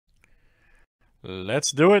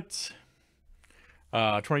Let's do it.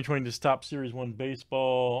 2020 is Top Series 1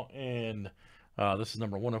 Baseball, and this is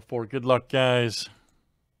number 104. Good luck, guys.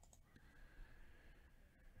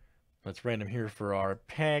 Let's random here for our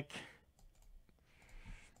pack.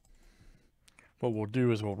 What we'll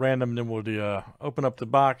do is we'll random, then we'll do, open up the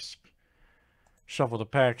box, shuffle the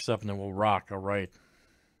packs up, and then we'll rock. All right.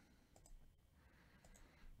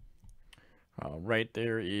 Right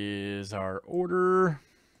there is our order.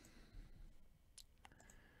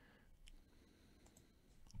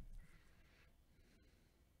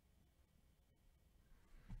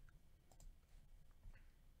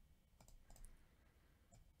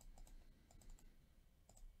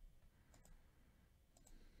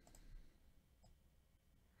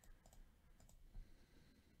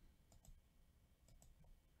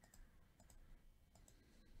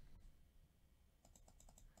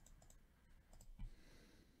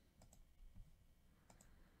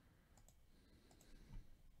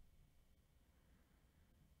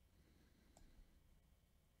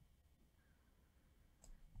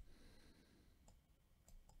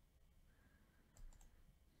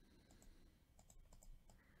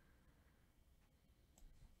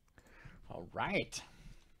 All right.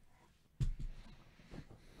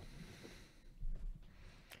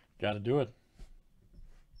 Got to do it.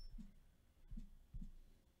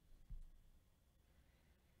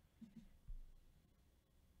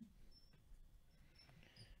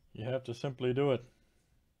 You have to simply do it.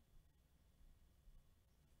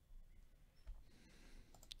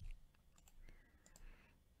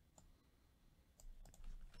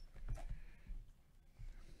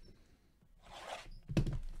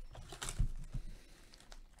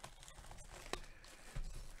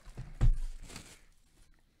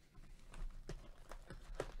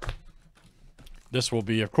 This will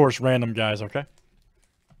be, of course, random, guys, okay?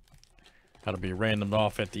 That'll be randomed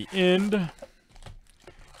off at the end.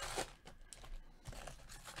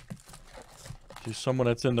 To someone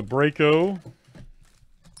that's in the breako.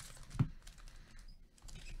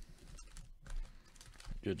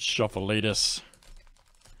 Good shuffle, latest.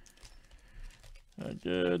 A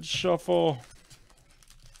good shuffle.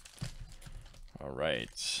 All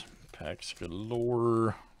right. Packs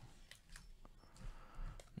galore.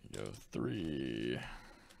 Go 3.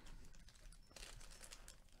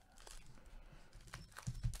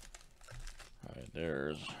 All right,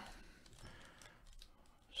 there's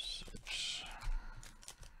 6.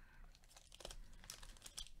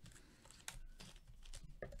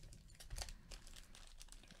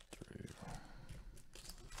 3.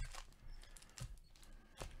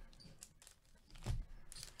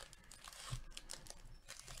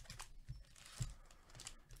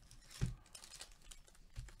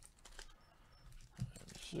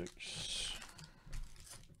 6.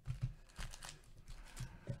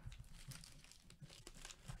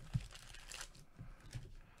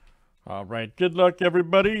 All right, good luck,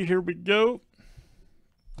 everybody. Here we go.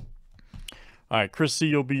 All right, Chris C,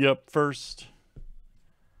 you'll be up first.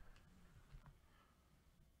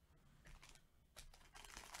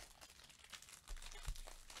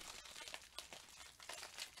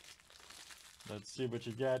 Let's see what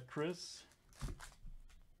you got, Chris.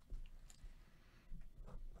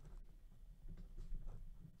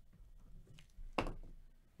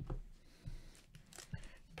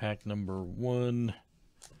 Pack number 1.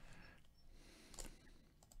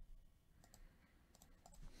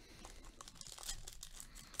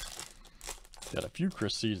 Got a few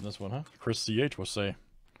Chris C's in this one, huh? Chris CH will say.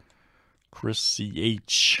 Chris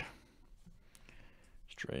CH.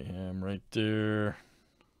 Strahan right there.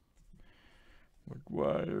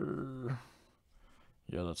 McGuire.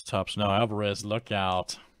 Yeah, that's tops now. Alvarez, look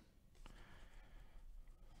out.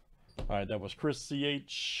 All right, that was Chris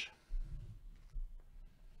CH.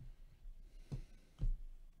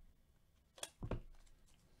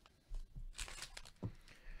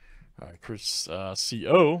 All right, Chris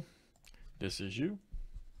CO. This is you.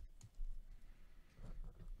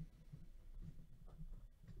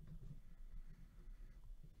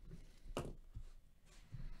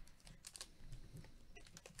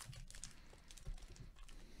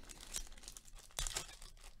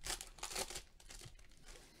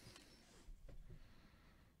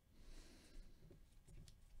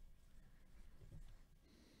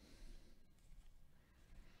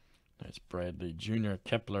 That's Bradley Jr.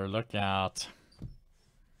 Kepler, look out.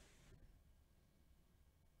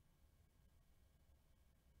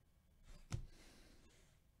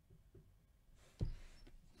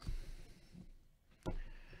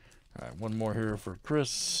 All right, one more here for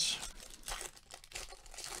Chris.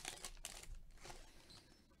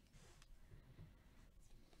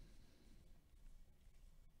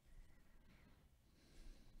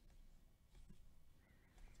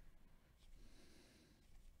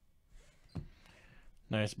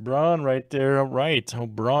 Nice Braun right there. All right. Oh,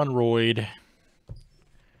 Braunroyd.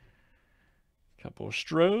 Couple of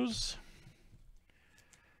Strohs.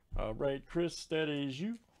 All right, Chris, that is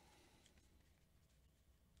you.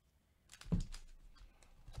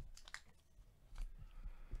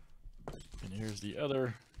 And here's the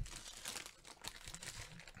other.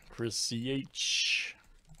 Chris CH.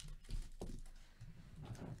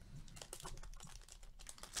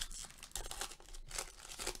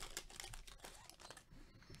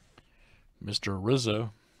 Mr.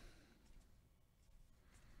 Rizzo.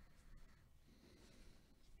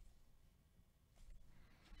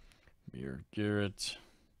 Mir Garrett.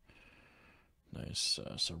 Nice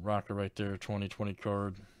Rocker right there, 2020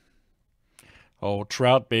 card. Oh,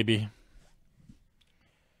 Trout, baby.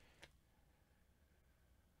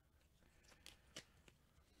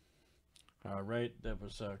 All right, that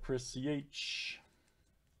was Chris CH.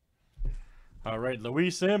 All right,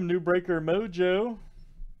 Luis M, New Breaker Mojo.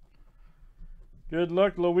 Good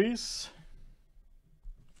luck, Luis.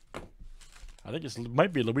 I think it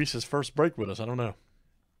might be Luis's first break with us. I don't know.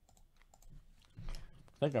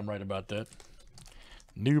 I think I'm right about that.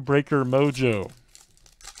 New Breaker Mojo.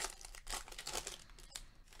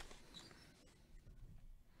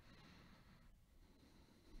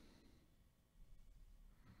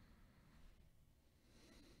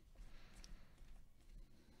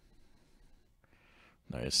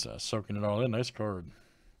 Nice, soaking it all in. Nice card.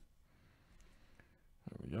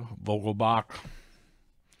 There we go. Vogelbach.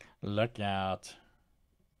 Look out.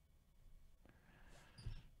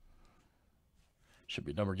 Should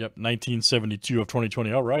be numbered. Yep, 1972 of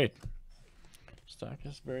 2020. All right. Stock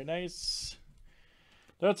is very nice.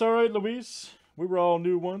 That's all right, Luis. We were all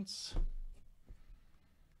new once.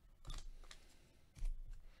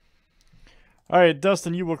 All right,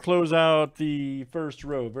 Dustin, you will close out the first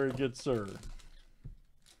row. Very good, sir.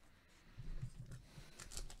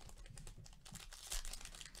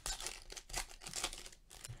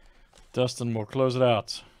 Dustin will close it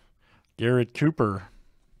out. Garrett Cooper.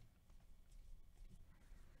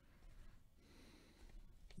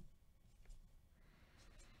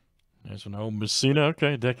 Nice one. Oh, Messina.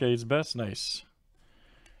 Okay, decade's best. Nice.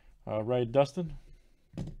 All right, Dustin.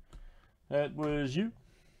 That was you.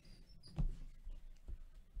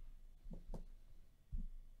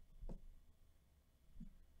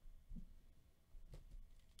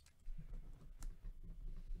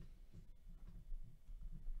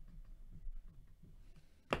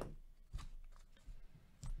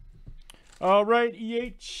 All right,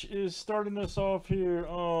 EH is starting us off here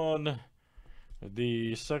on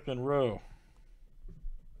the second row.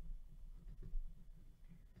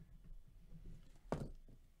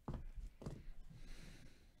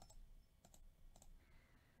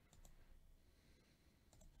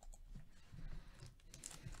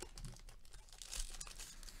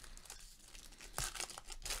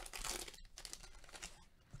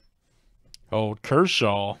 Old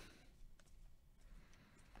Kershaw.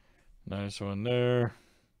 Nice one there.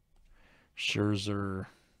 Scherzer.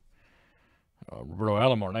 Roberto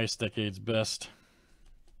Alomar. Nice, decade's best.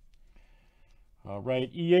 All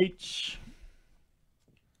right, EH.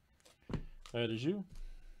 That is you.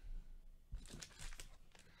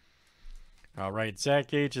 All right,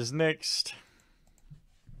 Zach H is next.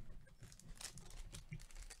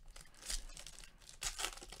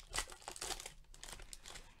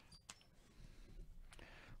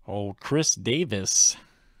 Old Chris Davis.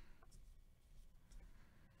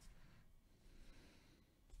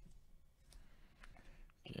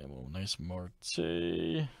 Yeah, well, nice Marte.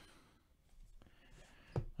 There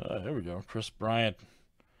we go. Chris Bryant.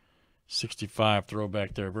 65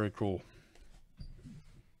 throwback there. Very cool.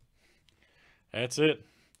 That's it.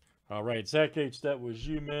 All right, Zach H, that was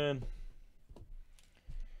you, man.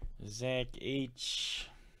 Zach H.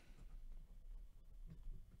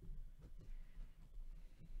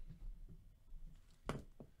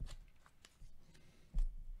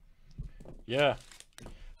 Yeah.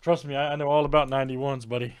 Trust me, I know all about 91s,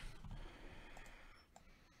 buddy.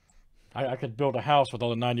 I could build a house with all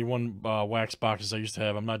the 91 wax boxes I used to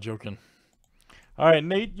have. I'm not joking. All right,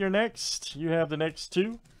 Nate, you're next. You have the next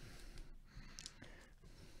two.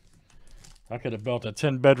 I could have built a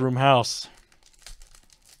 10-bedroom house.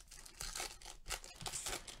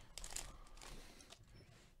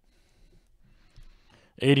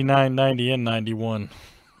 '89, '90, and '91.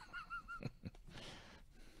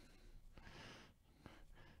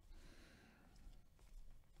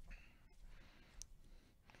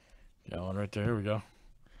 Got one right there. Here we go.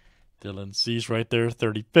 Dylan Cease right there,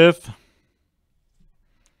 35th.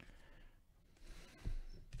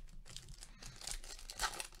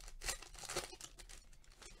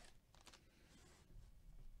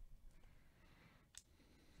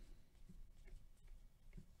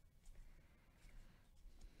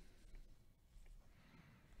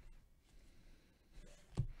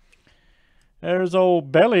 There's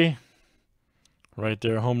old Belly. Right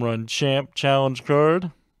there, home run champ challenge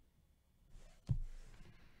card.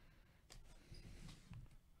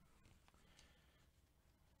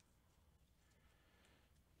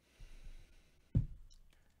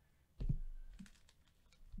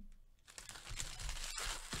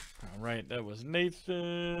 All right, that was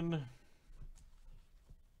Nathan.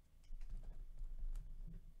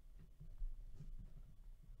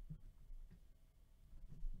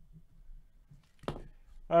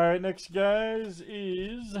 All right, next, guys,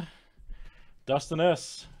 is Dustin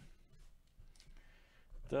S.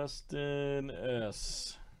 Dustin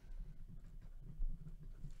S.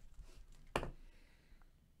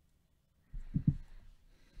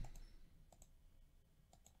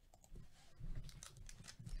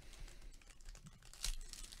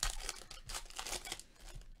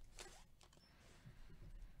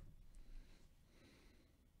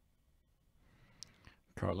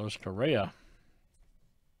 Carlos Correa.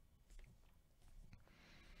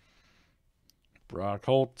 Brock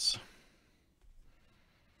Holtz.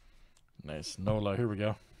 Nice Nola. Here we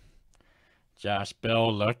go. Josh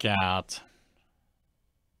Bell, look out.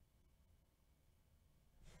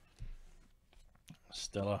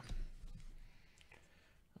 Stella.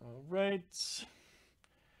 All right.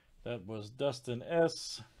 That was Dustin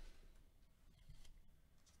S.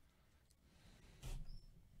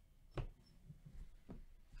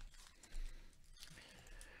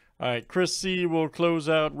 All right, Chris C will close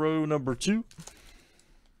out row number 2.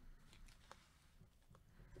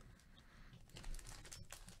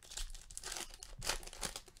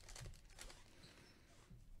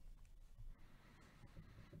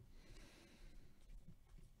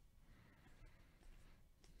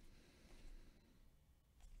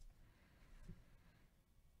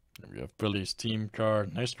 We have Phillies team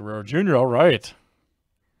card. Nice Guerrero Jr. All right.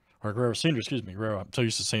 Or Guerrero Sr., excuse me. Guerrero, I'm so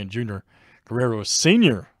used to saying Jr. Guerrero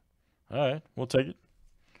Sr. All right, we'll take it.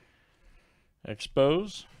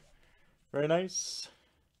 Expose. Very nice.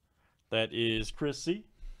 That is Chris C.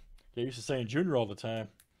 Get used to saying Jr. all the time.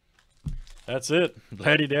 That's it.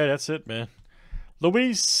 Laddie Dad, that's it, man.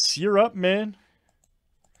 Luis, you're up, man.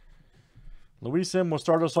 Luis M will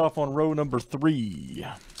start us off on row number 3.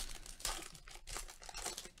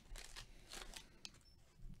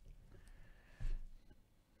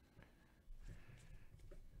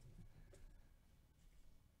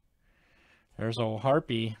 There's old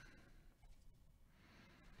Harpy.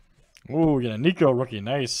 Ooh, we got a Nico rookie.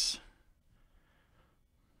 Nice.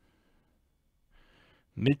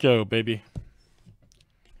 Nico, baby.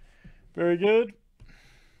 Very good.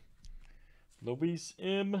 Luis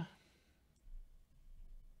M.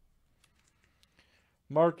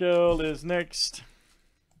 Markel is next.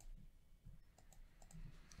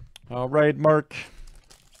 All right, Mark.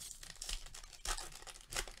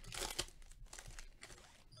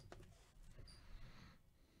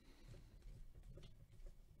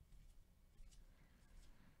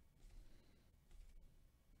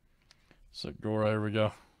 Segura, here we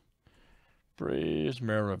go. Braves,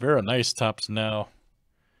 Rivera, nice tops now.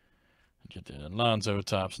 Get the Alonso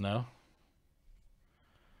tops now.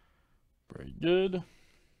 Very good.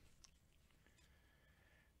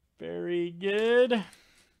 Very good.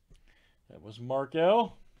 That was Mark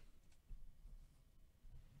L.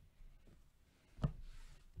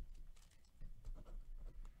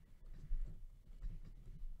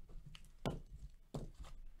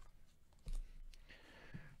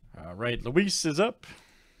 All right, Luis is up.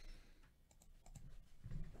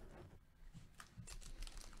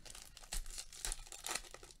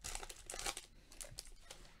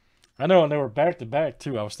 I know, and they were back to back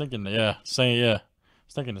too. I was thinking, I was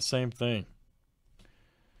thinking the same thing.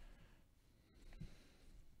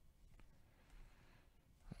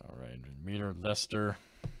 All right, Meter Lester.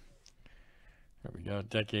 There we go.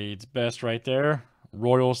 Decade's best right there.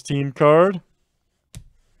 Royals team card.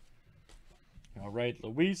 All right,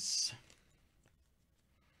 Luis.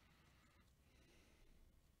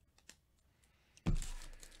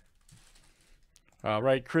 All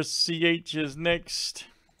right, Chris CH is next.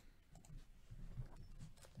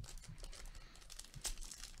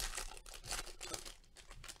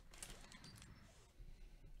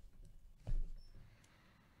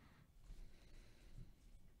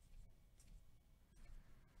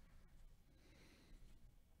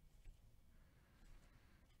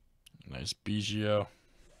 Nice Biggio.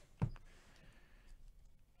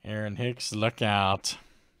 Aaron Hicks, look out.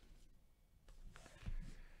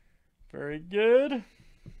 Very good.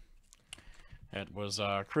 That was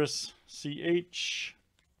Chris CH.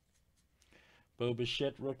 Bo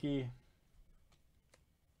Bichette rookie.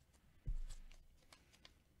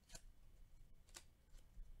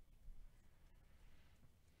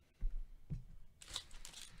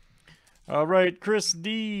 All right, Chris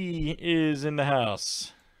D is in the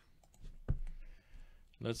house.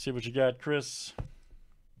 Let's see what you got, Chris.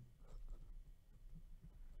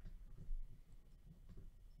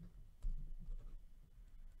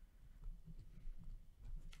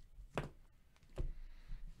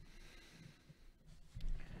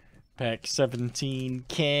 Pack 17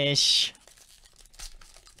 cash.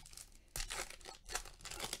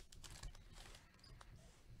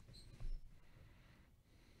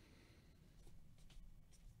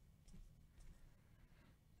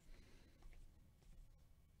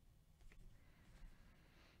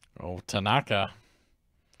 Oh, Tanaka.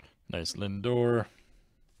 Nice Lindor.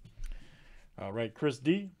 All right, Chris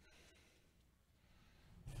D.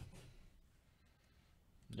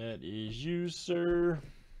 That is you, sir.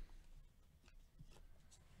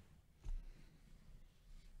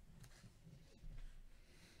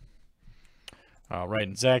 All right,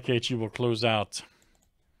 and Zach H, you will close out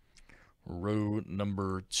row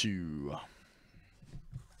number 2.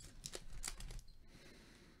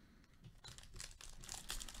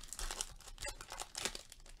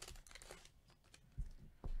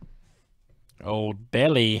 Old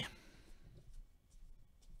Belly.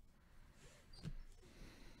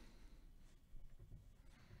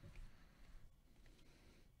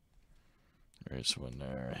 There's one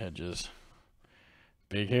there. Hedges.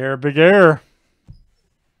 Big hair, big hair.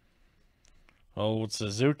 Old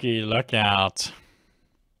Suzuki, look out.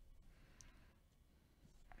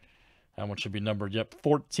 How much should be numbered? Yep,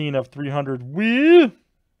 14 of 300. Whee!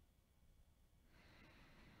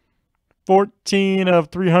 14 of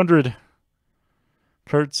 300.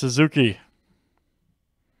 Kurt Suzuki.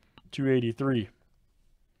 283.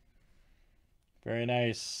 Very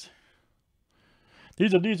nice.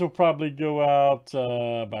 These will probably go out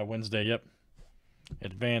by Wednesday. Yep.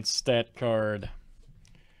 Advanced stat card.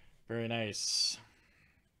 Very nice.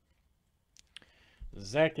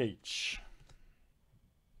 Zach H.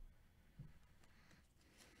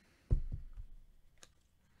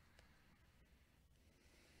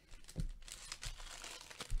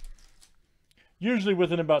 Usually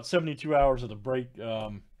within about 72 hours of the break,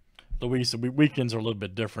 Luis. Weekends are a little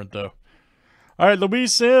bit different, though. All right,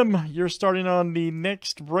 Luis M., you're starting on the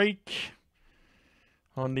next break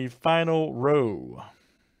on the final row.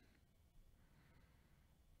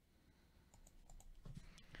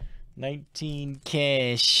 19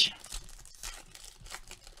 cash.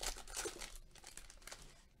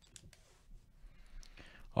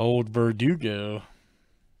 Old Verdugo.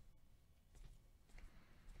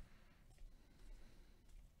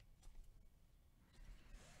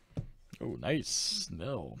 Oh, nice.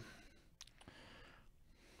 No.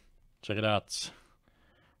 Check it out.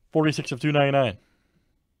 46 of 299.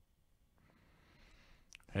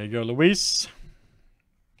 There you go, Luis.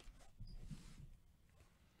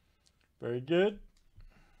 Very good.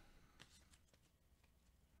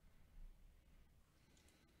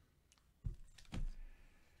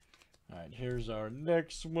 All right, here's our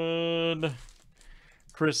next one.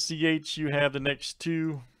 Chris CH, you have the next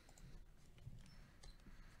 2.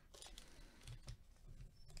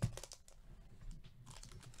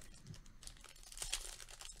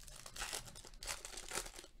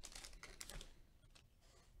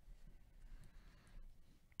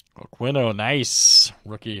 Quino, nice.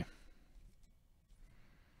 Rookie.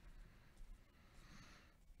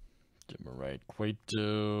 Give him a right.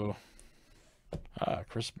 Cueto.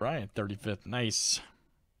 Chris Bryant, 35th. Nice.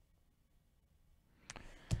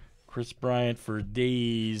 Chris Bryant for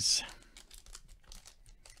days.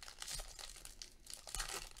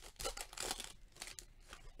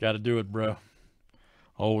 Got to do it, bro.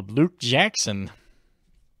 Old Luke Jackson.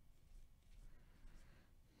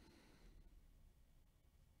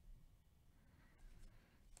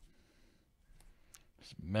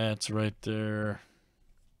 Matt's right there.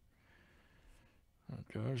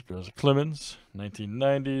 Okay, there goes Clemens,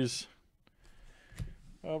 1990s.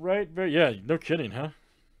 All right, yeah, no kidding, huh?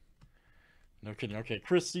 No kidding. Okay,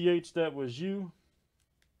 Chris CH, that was you.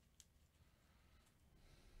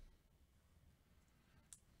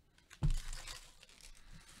 All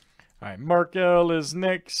right, Mark L is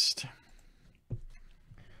next.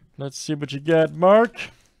 Let's see what you got, Mark.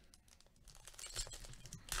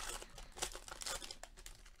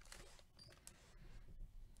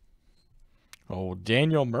 Oh,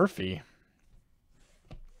 Daniel Murphy.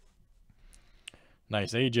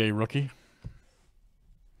 Nice AJ rookie.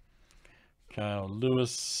 Kyle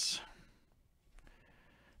Lewis.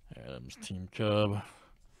 Adams Team Cub.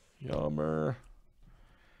 Yelmer.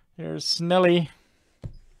 Here's Snelly.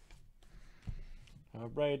 All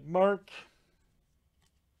right, Mark.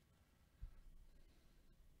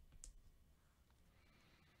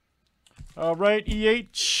 All right,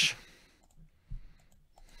 EH.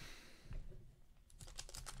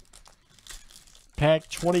 Pack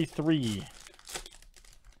 23.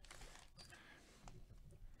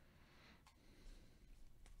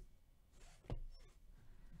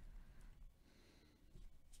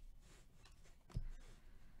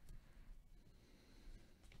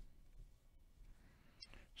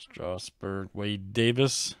 Strasburg, Wade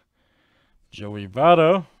Davis, Joey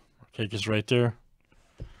Votto. Cake is right there.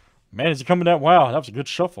 Man, is he coming down? Wow, that was a good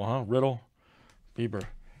shuffle, huh? Riddle, Bieber.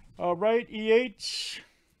 All right, EH.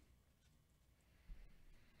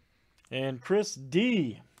 And Chris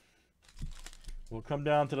D. We'll come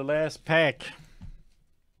down to the last pack.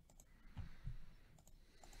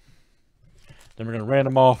 Then we're going to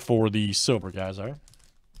random off for the silver guys, all right?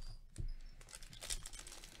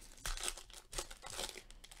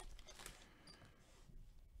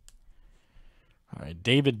 All right,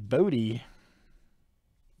 David Bodie.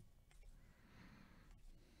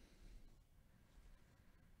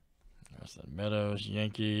 There's the Meadows,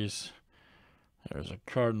 Yankees. There's the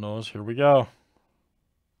Cardinals. Here we go.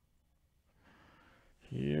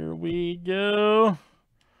 Here we go.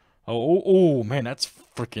 Oh, man, that's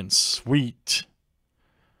freaking sweet.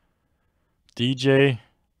 DJ.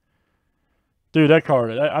 Dude, that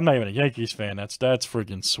card, I'm not even a Yankees fan. That's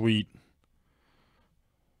freaking sweet.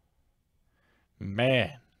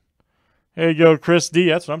 Man. There you go, Chris D.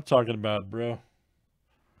 That's what I'm talking about, bro.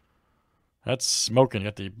 That's smoking.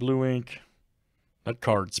 Got the blue ink. That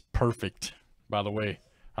card's perfect, by the way.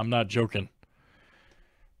 I'm not joking.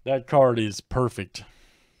 That card is perfect.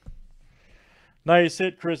 Nice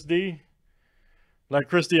hit, Chris D. Like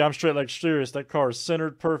Chris D, I'm straight like serious. That card's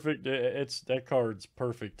centered perfect. That card's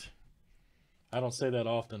perfect. I don't say that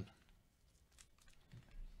often.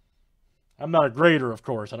 I'm not a grader, of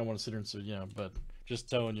course. I don't want to sit here and say, you know, but just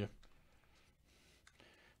telling you.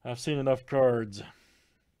 I've seen enough cards.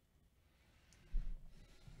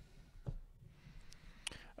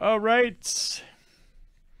 All right.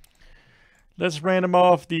 Let's random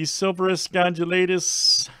off the Silverus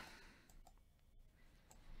Gondolatus.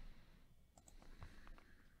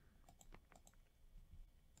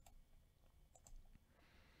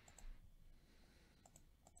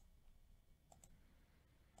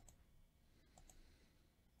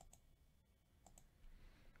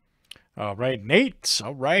 All right, Nate.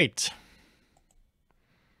 All right.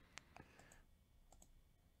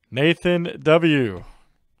 Nathan W.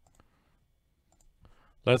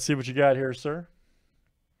 Let's see what you got here, sir.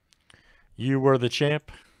 You were the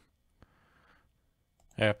champ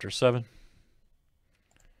after 7.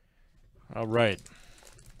 All right.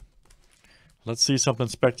 Let's see something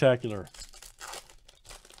spectacular.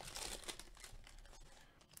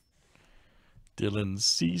 Dylan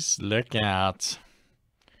Cease, look out.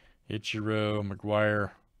 Ichiro,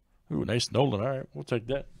 McGuire. Ooh, nice Nolan. All right, we'll take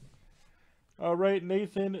that. All right,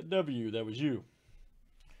 Nathan W. That was you.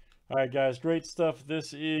 All right, guys, great stuff.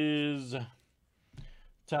 This is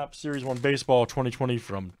Top Series 1 Baseball 2020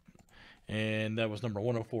 and that was number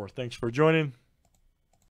 104. Thanks for joining.